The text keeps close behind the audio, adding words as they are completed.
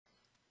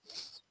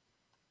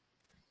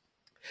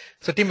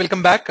So team,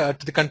 welcome back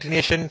to the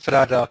continuation for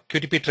our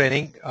QTP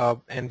training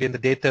and we're in the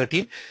day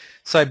 13.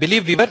 So I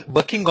believe we were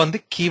working on the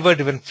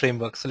keyword-driven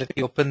framework. So let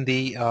me open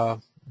the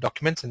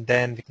documents and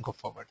then we can go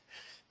forward.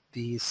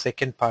 The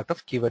second part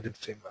of keyword-driven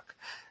framework.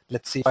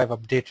 Let's see if I've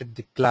updated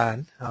the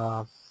plan.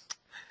 All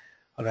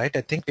right,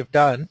 I think we've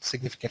done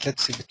significant.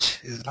 Let's see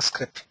which is the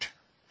script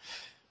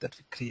that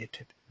we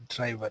created.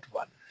 Driver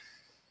 1.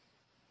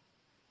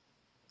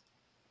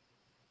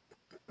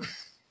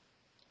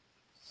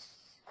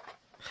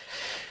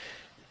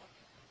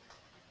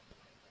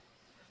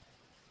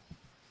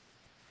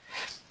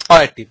 All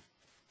right, team.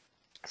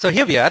 So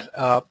here we are.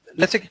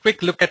 Let's take a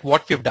quick look at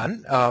what we've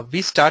done.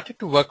 We started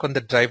to work on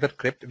the driver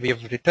script. We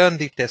have returned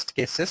the test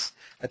cases.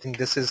 I think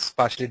this is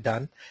partially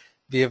done.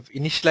 We have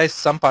initialized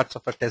some parts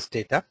of our test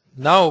data.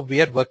 Now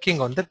we are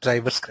working on the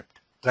driver script,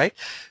 right?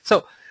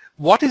 So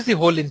what is the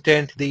whole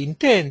intent? The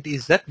intent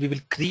is that we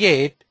will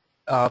create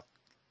the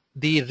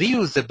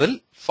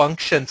reusable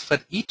functions for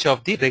each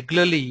of the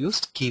regularly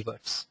used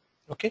keywords.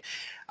 Okay,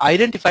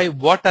 identify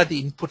what are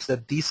the inputs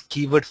that these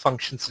keyword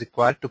functions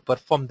require to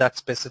perform that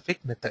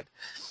specific method.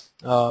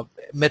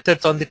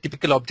 Methods on the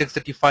typical objects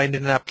that you find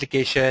in an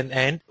application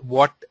and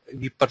what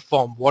we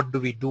perform, what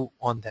do we do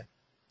on them,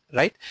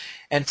 right?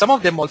 And some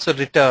of them also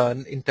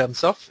return in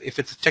terms of if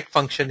it's a check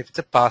function, if it's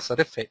a pass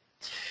or a fail.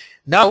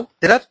 Now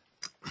there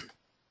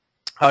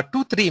are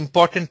 2-3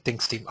 important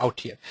things, team, out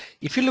here.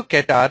 If you look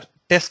at our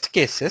test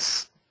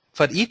cases,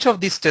 for each of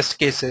these test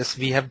cases,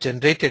 we have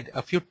generated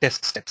a few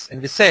test steps,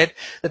 and we said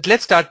that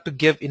let's start to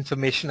give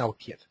information out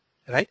here,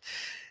 right?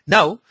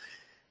 Now,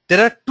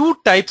 there are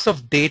 2 types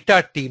of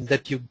data, team,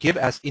 that you give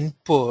as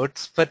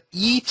inputs for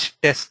each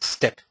test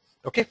step.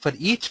 Okay, for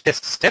each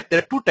test step, there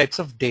are 2 types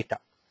of data.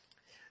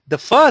 The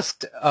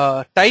first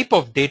type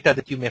of data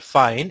that you may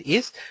find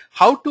is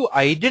how to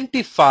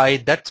identify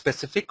that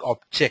specific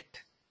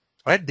object,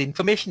 right? The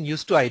information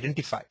used to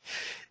identify.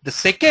 The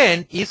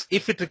second is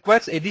if it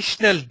requires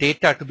additional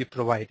data to be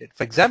provided.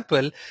 For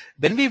example,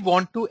 when we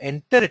want to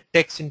enter a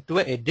text into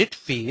an edit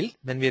field,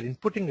 when we are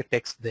inputting a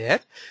text there,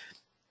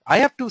 I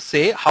have to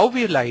say how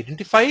we will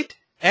identify it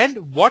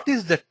and what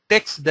is the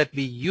text that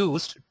we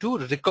used to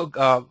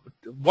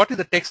what is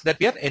the text that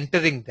we are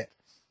entering there,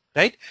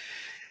 right?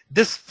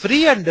 This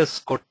free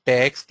underscore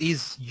text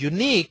is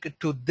unique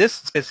to this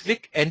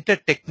specific enter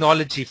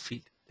technology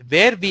field.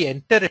 Where we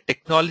enter a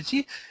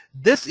technology,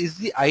 this is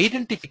the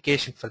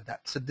identification for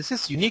that. So this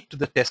is unique to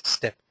the test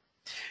step.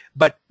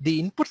 But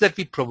the inputs that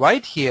we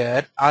provide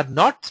here are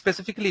not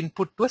specifically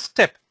input to a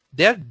step.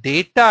 They are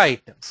data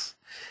items.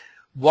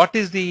 What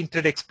is the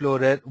Internet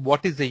Explorer?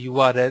 What is the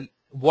URL?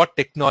 What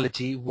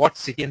technology? What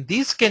city? And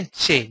these can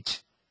change,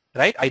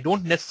 right? I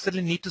don't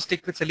necessarily need to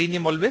stick with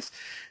Selenium always.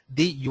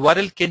 The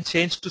URL can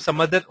change to some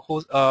other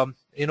host,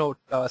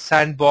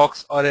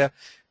 sandbox or a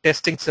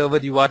testing server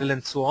URL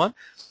and so on.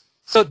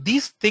 So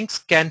these things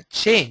can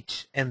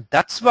change, and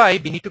that's why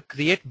we need to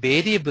create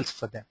variables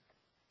for them.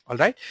 All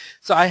right.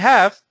 So I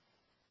have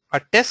a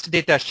test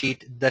data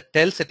sheet that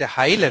tells at a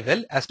high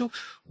level as to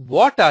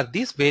what are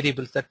these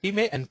variables that we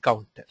may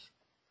encounter.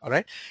 All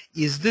right.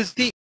 Is this the